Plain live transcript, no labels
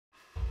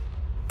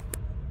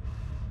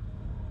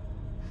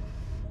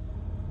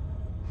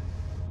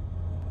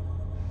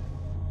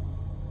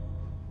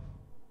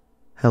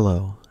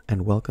Hello,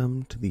 and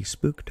welcome to the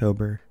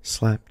Spooktober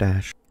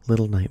Slapdash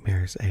Little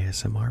Nightmares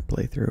ASMR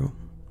playthrough.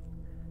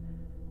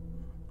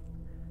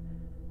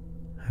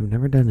 I've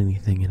never done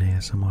anything in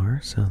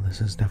ASMR, so this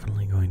is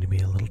definitely going to be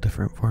a little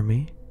different for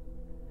me.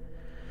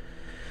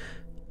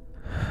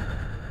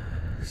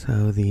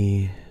 So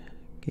the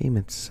game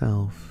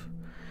itself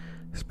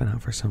has been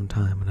out for some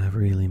time, and I've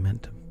really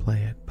meant to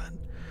play it, but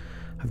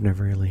I've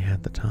never really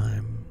had the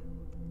time.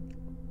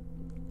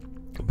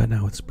 But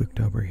now with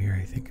Spooktober here,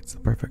 I think it's the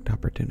perfect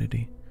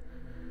opportunity.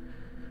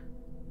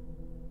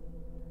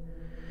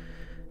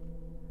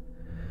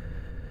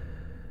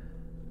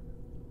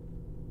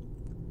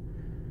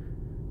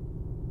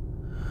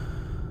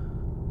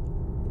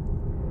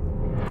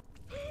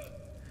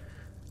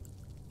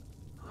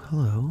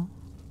 Hello.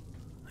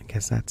 I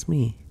guess that's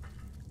me.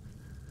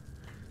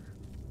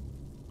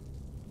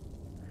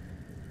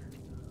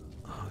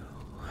 Oh.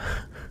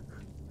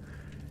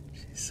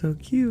 She's so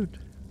cute.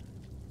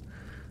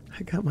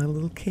 I got my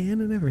little can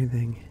and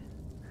everything.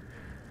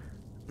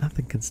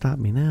 Nothing can stop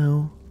me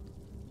now.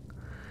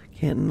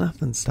 Can't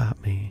nothing stop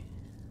me.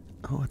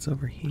 Oh, it's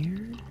over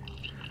here?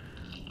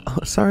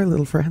 Oh, sorry,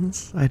 little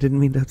friends. I didn't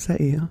mean to upset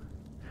you.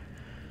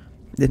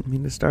 Didn't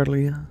mean to startle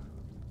you.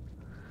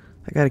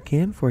 I got a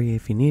can for you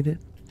if you need it.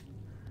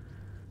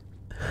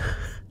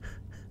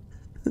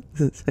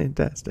 This is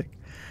fantastic.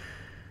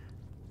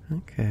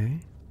 Okay.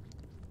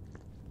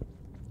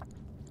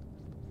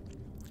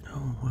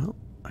 Oh, well.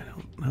 I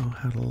don't know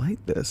how to light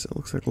this. It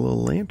looks like a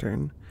little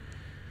lantern.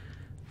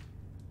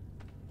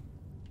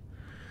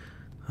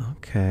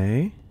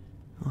 Okay.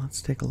 Well,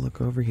 let's take a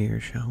look over here,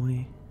 shall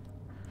we?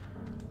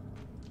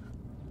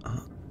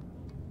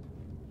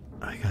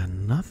 I got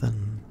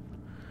nothing.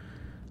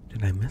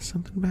 Did I miss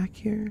something back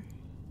here?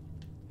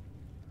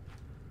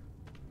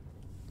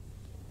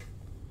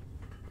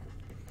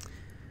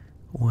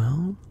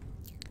 Well,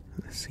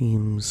 this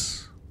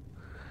seems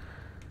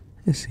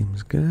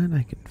good.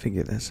 I can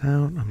figure this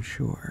out, I'm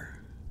sure.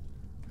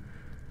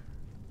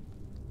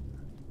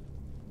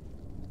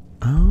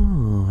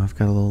 Oh, I've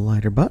got a little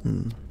lighter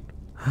button.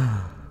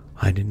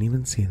 I didn't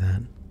even see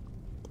that.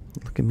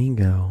 Look at me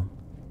go.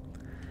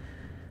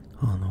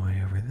 All the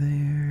way over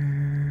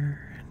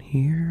there, and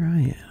here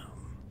I am.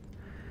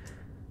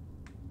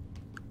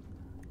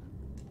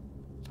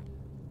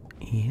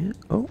 Yeah.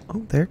 Oh,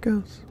 there it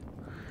goes.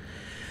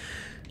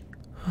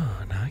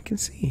 Oh, now I can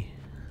see.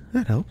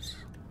 That helps.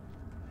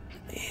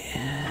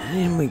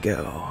 And we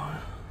go.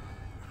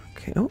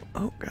 Okay, oh,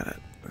 got it.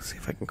 Let's see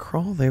if I can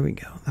crawl. There we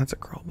go. That's a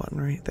crawl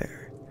button right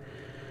there.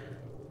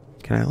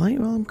 Can I light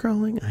while I'm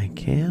crawling? I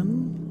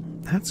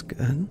can. That's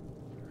good.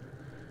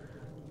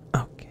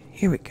 Okay,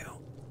 here we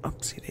go.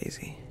 Oopsie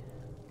daisy.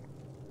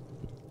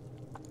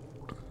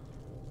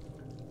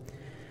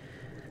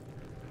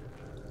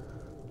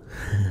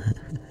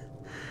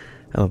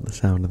 I love the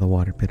sound of the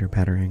water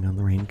pitter-pattering on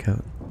the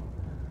raincoat.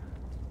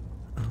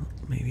 Oh,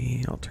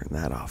 maybe I'll turn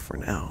that off for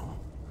now.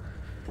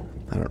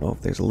 I don't know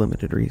if there's a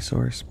limited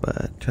resource,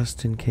 but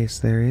just in case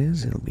there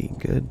is, it'll be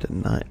good to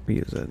not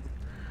use it.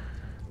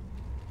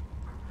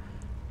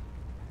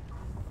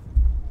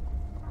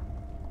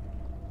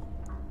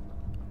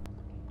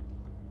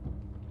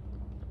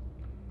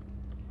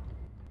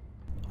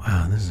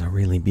 Wow, this is a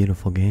really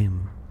beautiful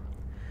game.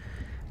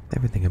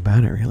 Everything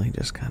about it really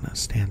just kind of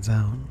stands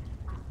out.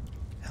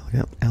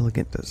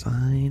 Elegant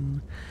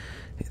design.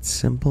 It's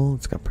simple.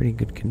 It's got pretty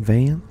good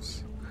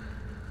conveyance.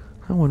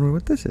 I wonder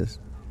what this is.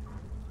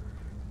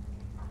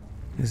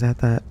 Is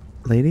that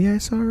lady I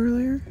saw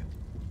earlier?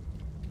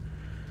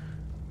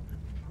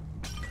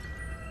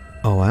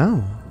 Oh,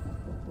 wow.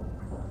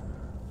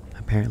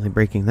 Apparently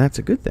breaking that's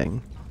a good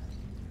thing.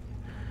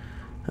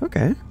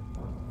 Okay.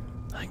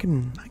 I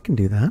can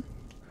do that.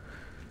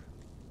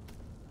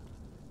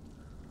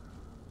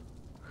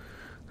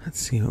 Let's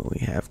see what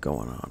we have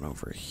going on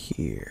over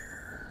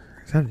here.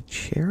 Is that a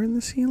chair in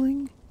the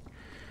ceiling?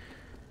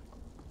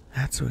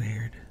 That's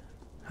weird.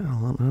 I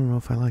don't know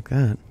if I like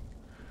that.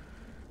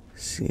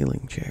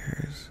 Ceiling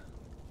chairs.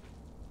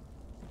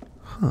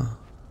 Huh.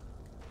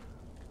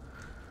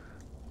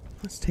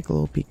 Let's take a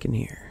little peek in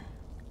here.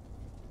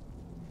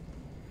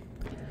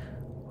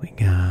 We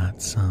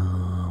got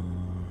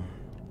some...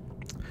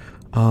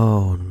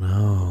 Oh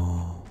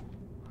no.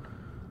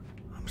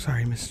 I'm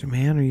sorry, Mr.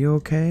 Man, are you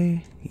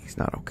okay? He's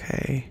not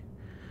okay.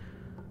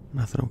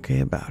 Nothing okay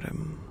about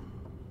him.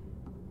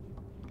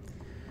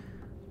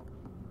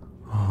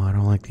 Oh, I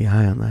don't like the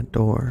eye on that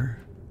door.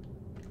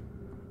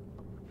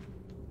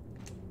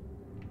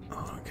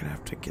 Gonna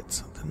have to get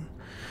something.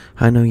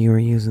 I know you were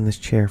using this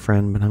chair,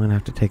 friend, but I'm gonna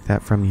have to take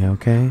that from you,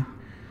 okay?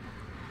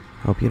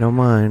 Hope you don't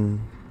mind.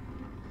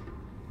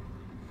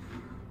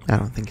 I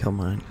don't think he'll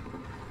mind.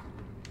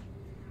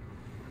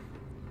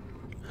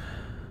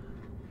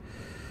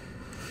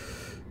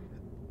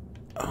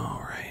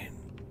 Alright.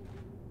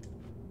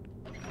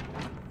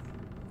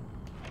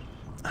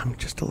 I'm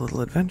just a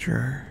little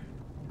adventurer.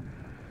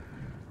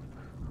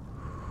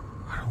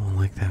 I don't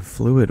like that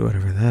fluid,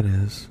 whatever that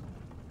is.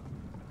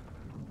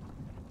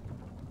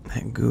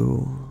 That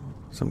goo.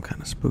 Some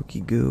kind of spooky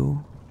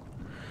goo.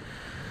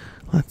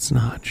 Let's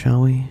not,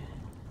 shall we?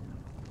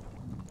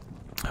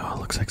 Oh, it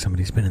looks like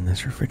somebody's been in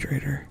this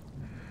refrigerator.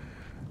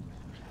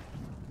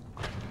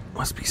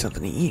 Must be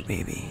something to eat,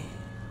 maybe.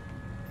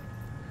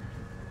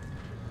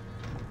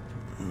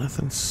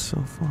 Nothing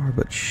so far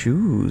but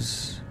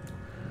shoes.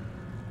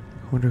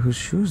 I wonder whose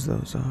shoes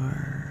those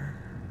are.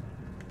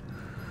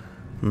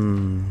 I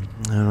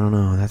don't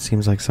know. That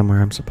seems like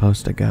somewhere I'm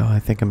supposed to go. I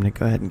think I'm going to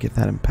go ahead and give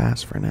that a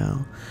pass for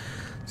now.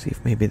 See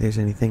if maybe there's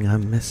anything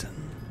I'm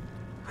missing.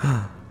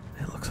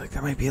 It looks like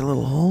there might be a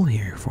little hole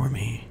here for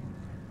me.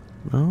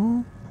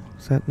 No?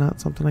 Is that not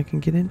something I can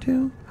get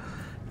into?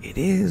 It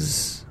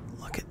is.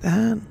 Look at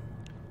that.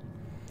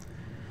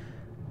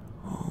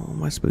 Oh,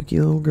 my spooky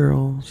little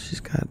girl. She's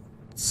got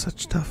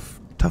such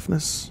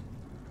toughness.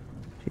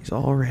 She's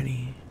all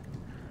ready.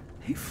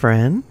 Hey,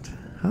 friend.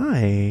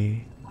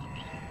 Hi.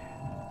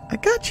 I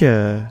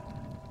gotcha.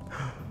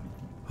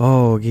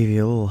 Oh, gave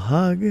you a little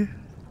hug.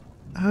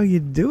 How you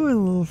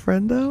doing, little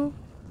friendo?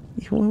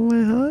 You want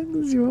my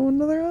hugs? You want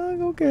another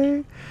hug?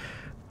 Okay.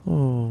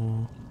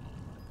 Oh.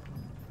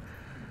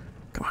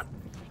 Come on.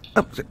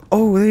 Up.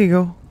 Oh, there you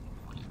go.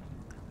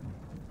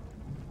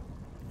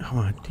 I'm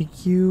gonna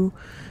take you.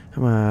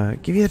 I'm gonna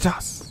give you a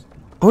toss.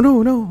 Oh,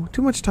 no.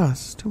 Too much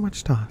toss. Too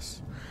much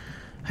toss.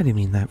 I didn't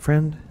mean that,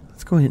 friend.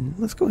 Let's go in.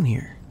 Let's go in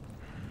here.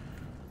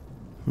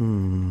 I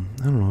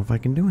don't know if I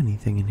can do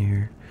anything in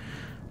here.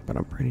 But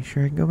I'm pretty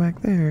sure I can go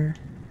back there.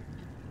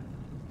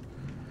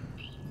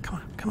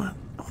 Come on.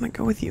 I want to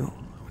go with you.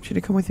 I want you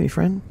to come with me,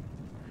 friend.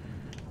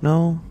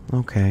 No?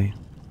 Okay.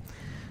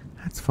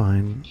 That's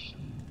fine.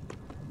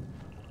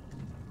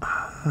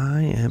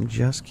 I am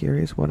just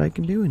curious what I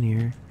can do in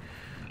here.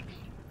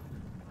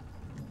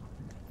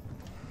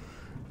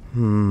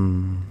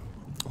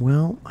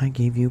 Well, I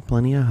gave you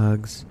plenty of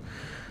hugs.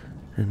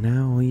 And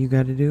now all you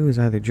gotta do is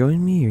either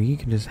join me or you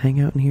can just hang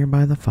out in here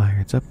by the fire.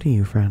 It's up to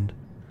you, friend.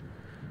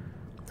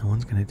 No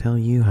one's gonna tell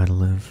you how to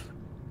live.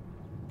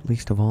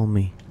 Least of all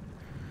me.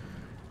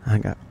 I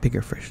got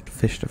bigger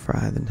fish to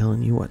fry than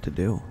telling you what to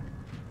do.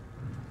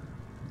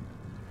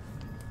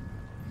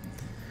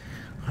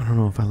 I don't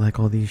know if I like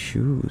all these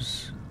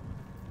shoes.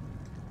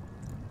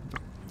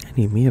 I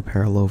need me a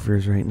pair of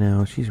loafers right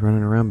now. She's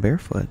running around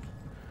barefoot.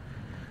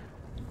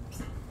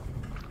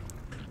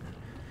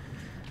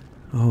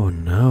 Oh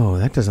no,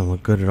 that doesn't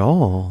look good at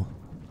all.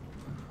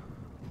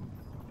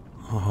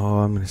 Oh,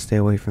 I'm gonna stay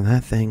away from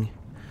that thing.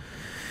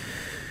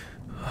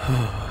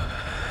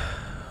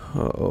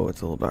 Oh,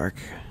 it's a little dark.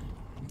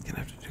 Gonna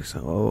have to do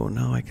so. Oh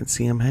no, I can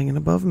see him hanging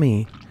above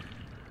me.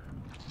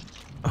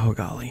 Oh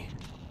golly.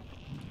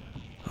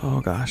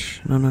 Oh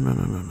gosh. No.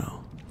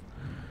 No.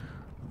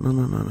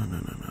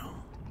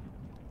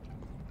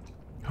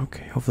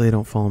 Okay, hopefully they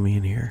don't follow me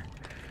in here.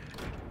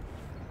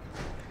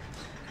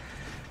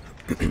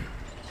 I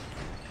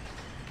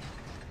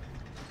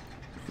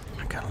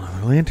got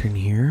another lantern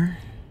here.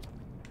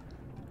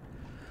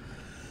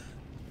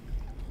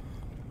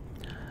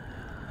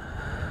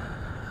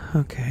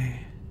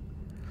 Okay.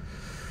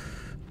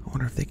 I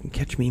wonder if they can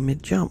catch me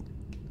mid-jump.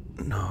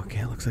 No, okay,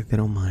 it looks like they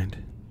don't mind.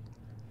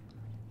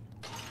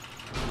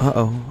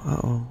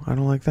 Uh-oh. I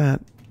don't like that.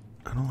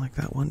 I don't like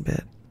that one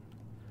bit.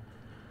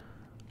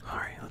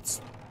 Alright, let's...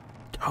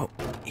 Oh,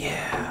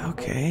 yeah,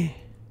 okay.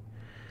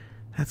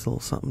 That's a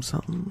little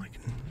something.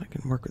 I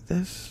can work with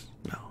this.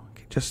 No,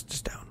 okay,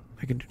 just down.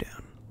 I can do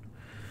down.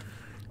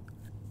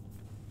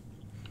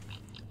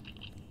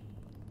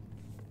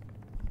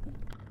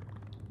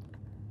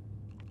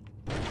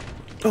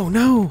 Oh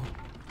no!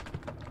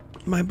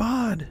 My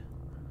bod!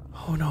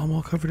 Oh no, I'm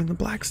all covered in the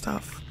black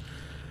stuff.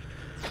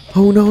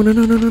 Oh no.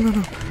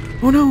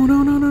 Oh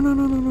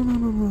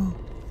no.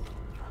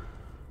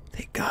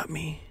 They got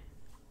me.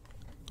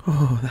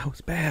 Oh, that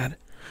was bad.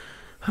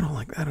 I don't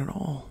like that at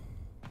all.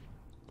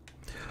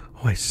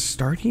 Oh, I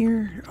start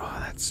here? Oh,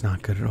 that's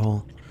not good at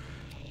all.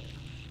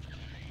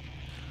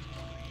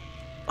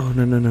 Oh,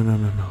 no.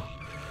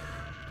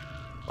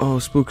 Oh,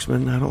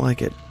 spooksman, I don't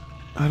like it.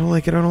 I don't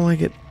like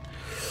it.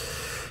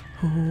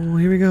 Oh,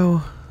 here we go.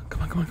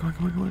 Come on.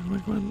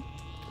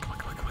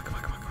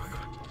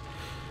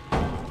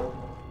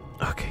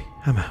 Okay,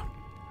 I'm out.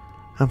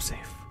 I'm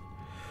safe.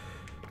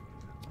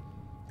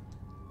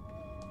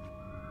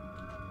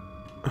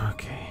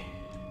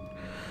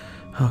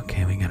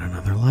 Okay, we got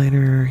another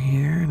lighter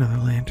here, another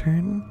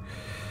lantern.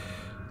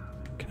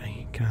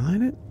 Can I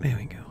light it? There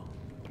we go.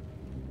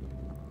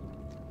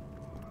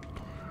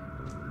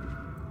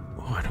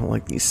 Oh, I don't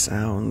like these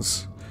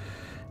sounds.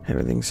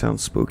 Everything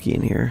sounds spooky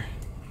in here.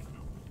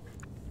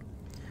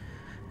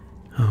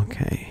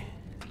 Okay.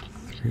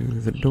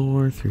 Through the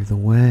door, through the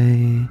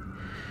way.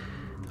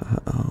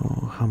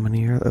 Uh-oh, how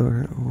many are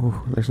there?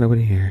 Oh, there's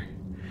nobody here.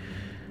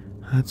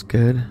 That's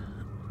good.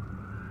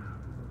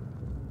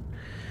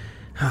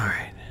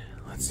 Alright,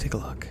 let's take a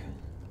look.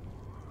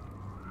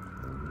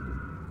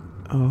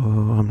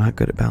 Oh, I'm not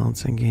good at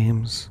balancing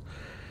games.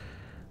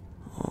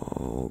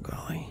 Oh,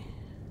 golly.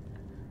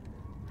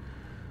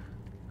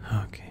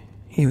 Okay,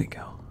 here we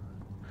go.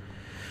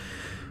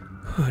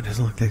 Oh, it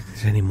doesn't look like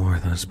there's any more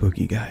of those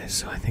spooky guys,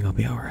 so I think I'll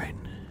be alright.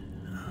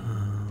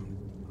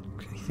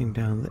 anything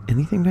down there?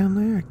 Anything down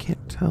there? I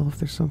can't tell if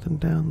there's something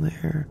down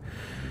there.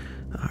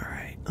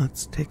 Alright,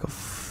 let's take a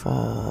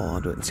fall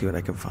onto it and see what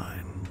I can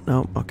find.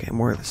 Nope, okay,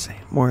 more of the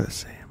same. More of the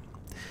same.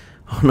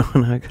 Oh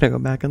no, now I gotta go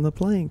back on the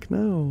plank.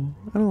 No,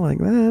 I don't like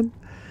that.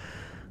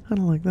 I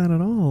don't like that at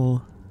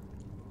all.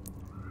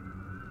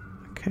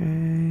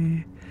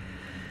 Okay.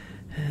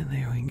 And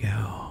there we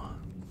go.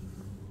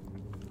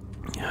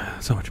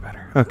 So much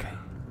better. Okay.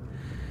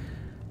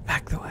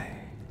 Back the way.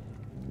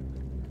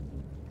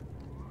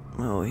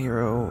 Oh,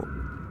 hero.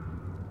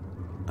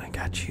 I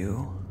got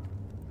you.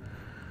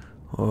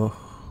 Oh,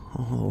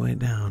 all the way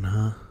down,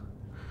 huh?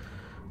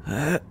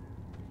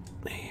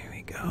 Here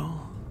we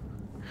go.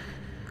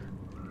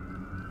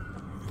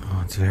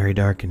 Oh, it's very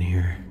dark in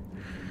here.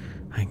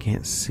 I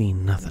can't see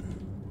nothing.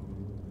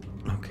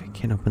 Okay,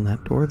 can't open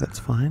that door, that's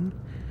fine.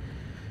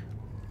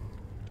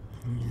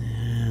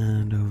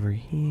 And over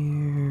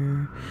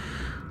here.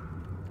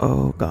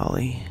 Oh,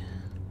 golly.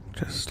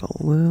 Just a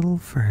little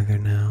further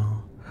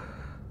now.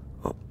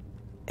 Oh,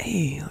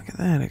 hey, look at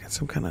that. I got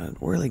some kind of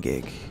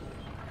whirligig.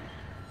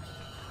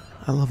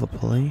 I love a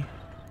pulley.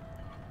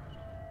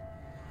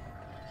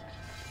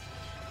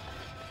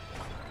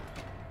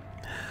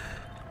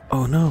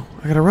 Oh no,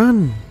 I gotta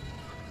run.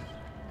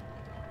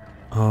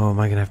 Oh, am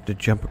I gonna have to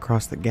jump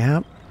across the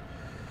gap?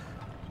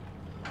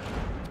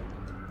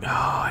 Oh,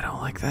 I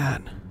don't like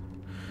that.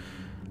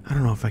 I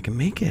don't know if I can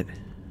make it.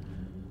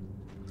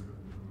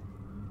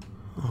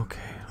 Okay,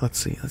 let's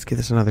see. Let's give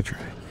this another try.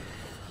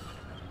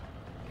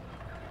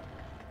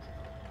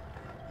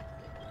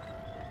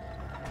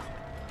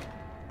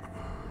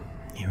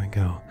 Here we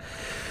go.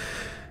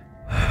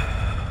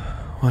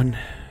 1,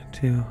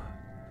 2,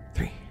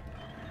 3.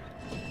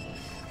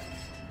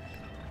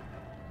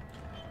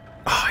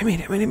 Oh, I made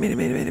it. Made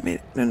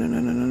it.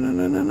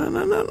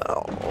 No.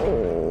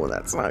 Oh,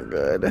 that's not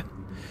good.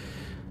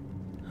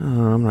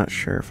 Oh, I'm not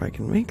sure if I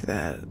can make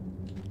that.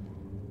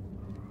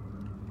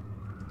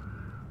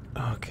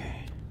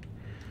 Okay.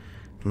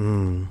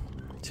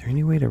 Is there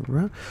any way to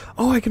run?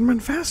 Oh, I can run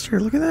faster.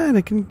 Look at that.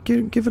 I can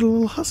give it a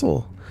little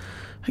hustle.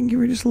 I can give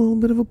her just a little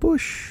bit of a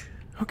push.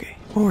 Okay,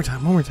 one more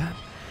time.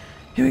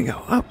 Here we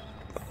go. Up.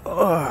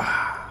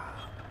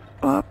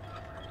 Up.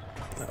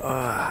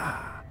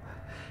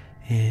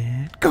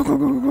 And go.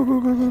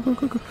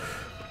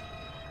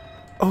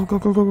 Oh,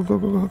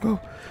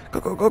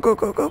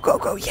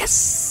 go.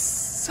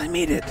 Yes! I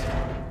made it.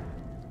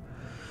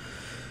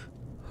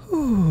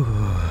 Whew.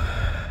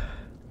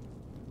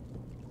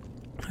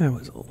 That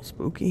was a little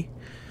spooky.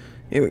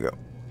 Here we go.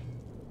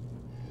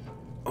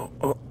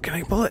 Oh, can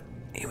I pull it?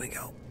 Here we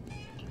go.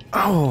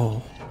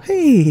 Oh,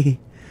 hey!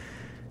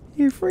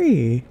 You're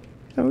free.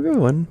 Have a good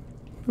one.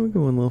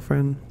 Little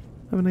friend.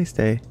 Have a nice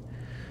day.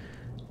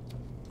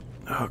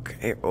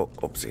 Okay. Oh,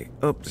 oopsie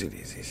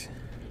daisies.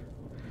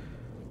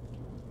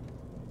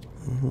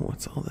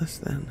 What's all this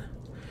then?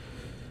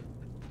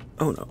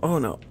 Oh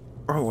no.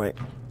 Wrong way.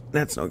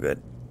 That's no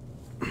good.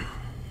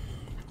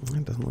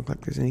 It doesn't look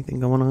like there's anything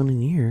going on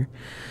in here.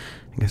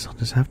 I guess I'll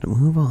just have to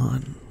move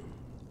on.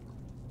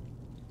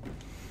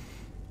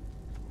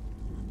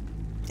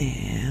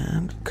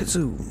 And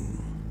kazoom.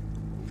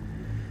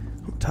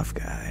 I'm a tough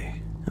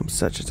guy. I'm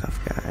such a tough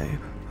guy.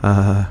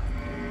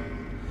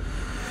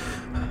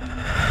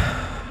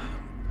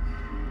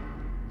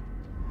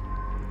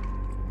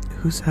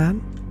 Who's that?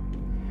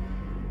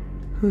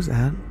 Who's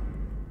that?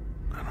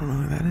 I don't know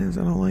who that is.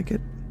 I don't like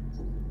it.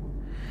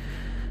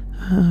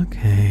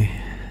 Okay.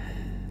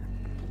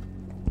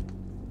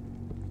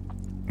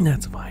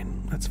 That's fine.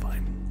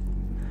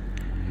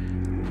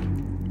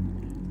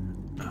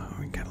 Oh,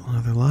 we got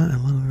another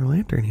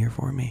lantern here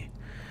for me.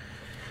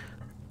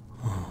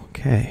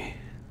 Okay.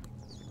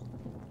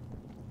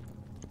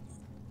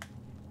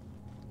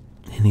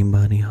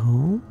 Anybody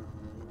home?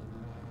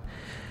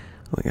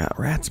 We got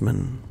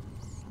Ratsman.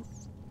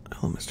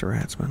 Hello, Mr.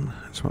 Ratsman.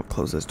 I just want to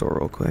close this door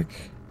real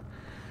quick.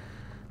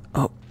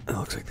 Oh, it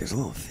looks like there's a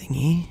little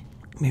thingy.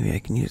 Maybe I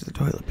can use the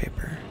toilet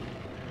paper.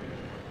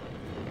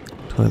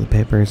 Toilet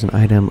paper is an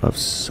item of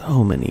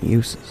so many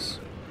uses,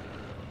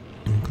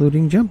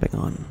 including jumping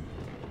on.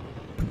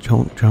 But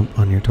don't jump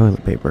on your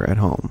toilet paper at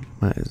home.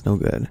 That is no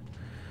good.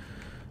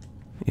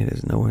 It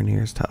is nowhere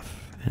near as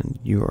tough, and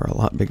you are a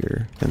lot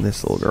bigger than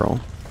this little girl.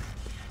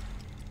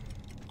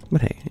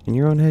 But hey, in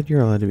your own head,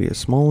 you're allowed to be as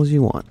small as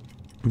you want.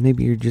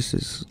 Maybe you're just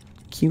as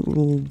cute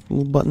little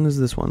button as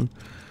this one.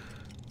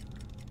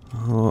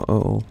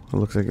 Uh-oh. It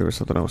looks like there was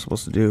something I was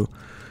supposed to do.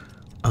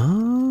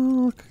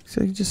 Oh,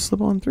 so you just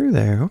slip on through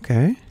there.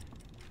 Okay.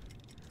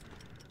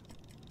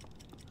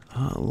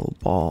 A little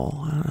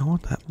ball. I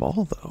want that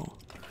ball, though.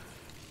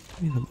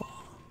 Give me the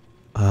ball.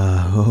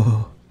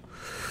 Oh.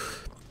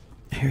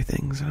 I hear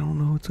things. I don't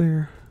know what's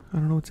here. I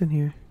don't know what's in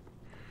here.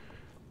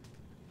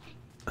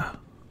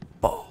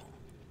 Ball.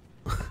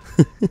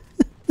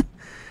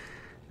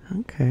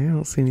 Okay, I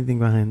don't see anything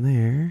behind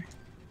there.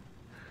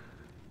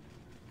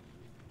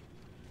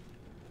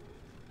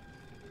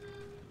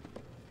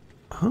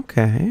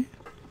 Okay.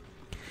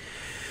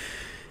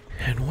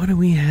 And what do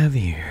we have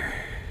here?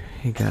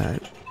 You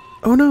got...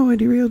 Oh no, I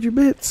derailed your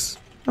bits.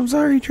 I'm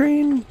sorry,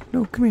 train.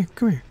 No, come here,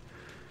 come here.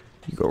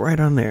 You go right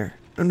on there.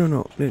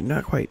 No,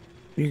 not quite.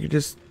 You could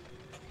just...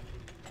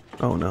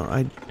 Oh no,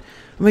 I'm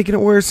making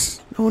it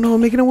worse. Oh no, I'm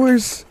making it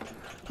worse.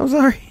 I'm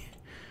sorry.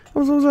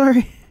 I'm so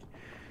sorry.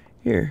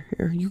 Here,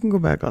 you can go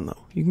back on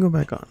though. You can go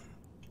back on.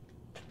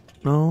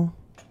 No?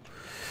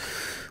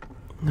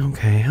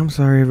 Okay, I'm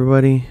sorry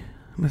everybody.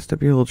 I messed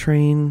up your little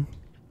train.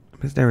 I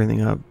messed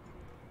everything up.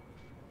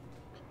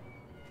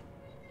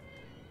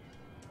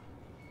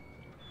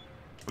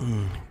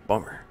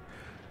 Bummer.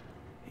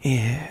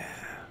 Yeah.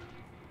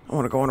 I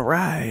want to go on a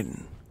ride.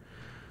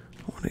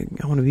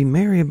 I want to be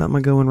merry about my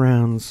going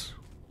rounds.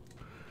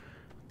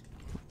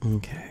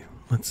 Okay,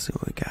 let's see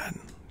what we got.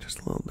 Just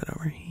a little bit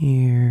over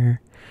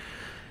here.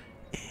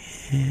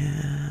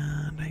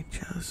 And I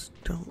just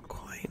don't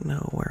quite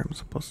know where I'm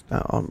supposed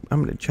to... I'm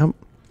going to jump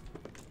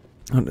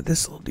onto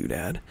this little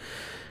doodad,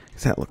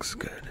 because that looks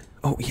good.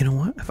 Oh, you know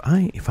what?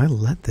 If I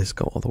let this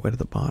go all the way to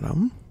the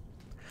bottom...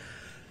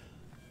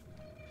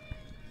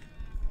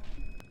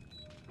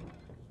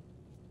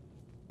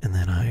 And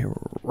then I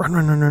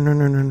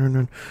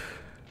run.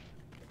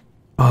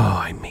 Oh,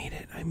 I made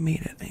it.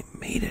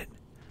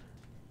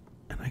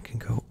 And I can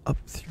go up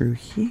through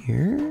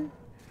here.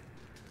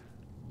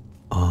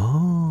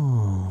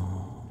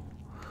 Oh.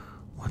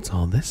 What's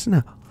all this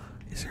now?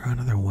 Is there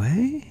another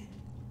way?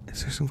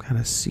 Is there some kind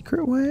of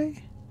secret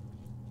way?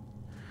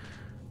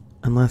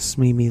 Unless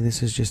maybe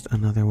this is just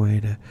another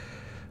way to...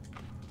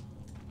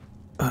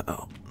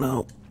 Uh-oh.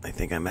 No, I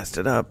think I messed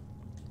it up.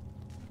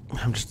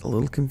 I'm just a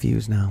little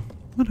confused now.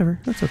 Whatever,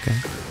 that's okay.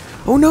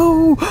 Oh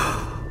no!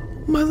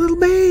 My little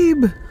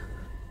babe!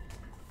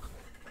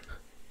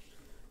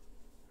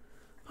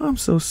 I'm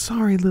so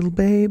sorry, little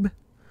babe.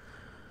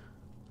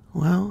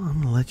 Well,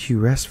 I'm gonna let you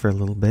rest for a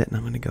little bit, and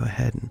I'm gonna go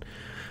ahead and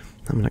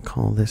I'm gonna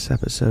call this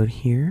episode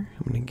here.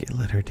 I'm gonna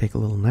let her take a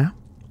little nap.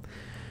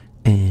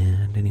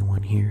 And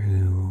anyone here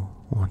who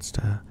wants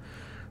to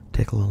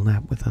take a little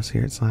nap with us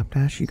here at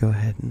Slapdash, you go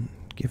ahead and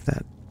give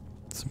that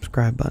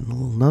subscribe button a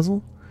little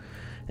nuzzle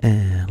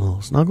and a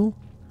little snuggle.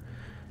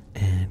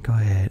 And go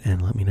ahead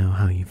and let me know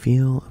how you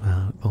feel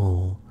about the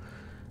whole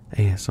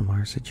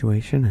ASMR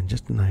situation and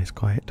just a nice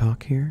quiet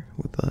talk here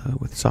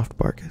with soft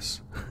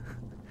Barcus.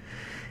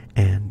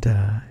 And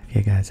if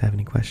you guys have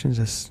any questions,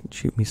 just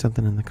shoot me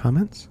something in the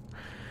comments.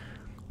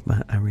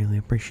 But I really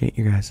appreciate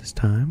your guys'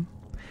 time,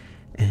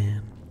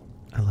 and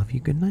I love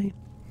you. Good night.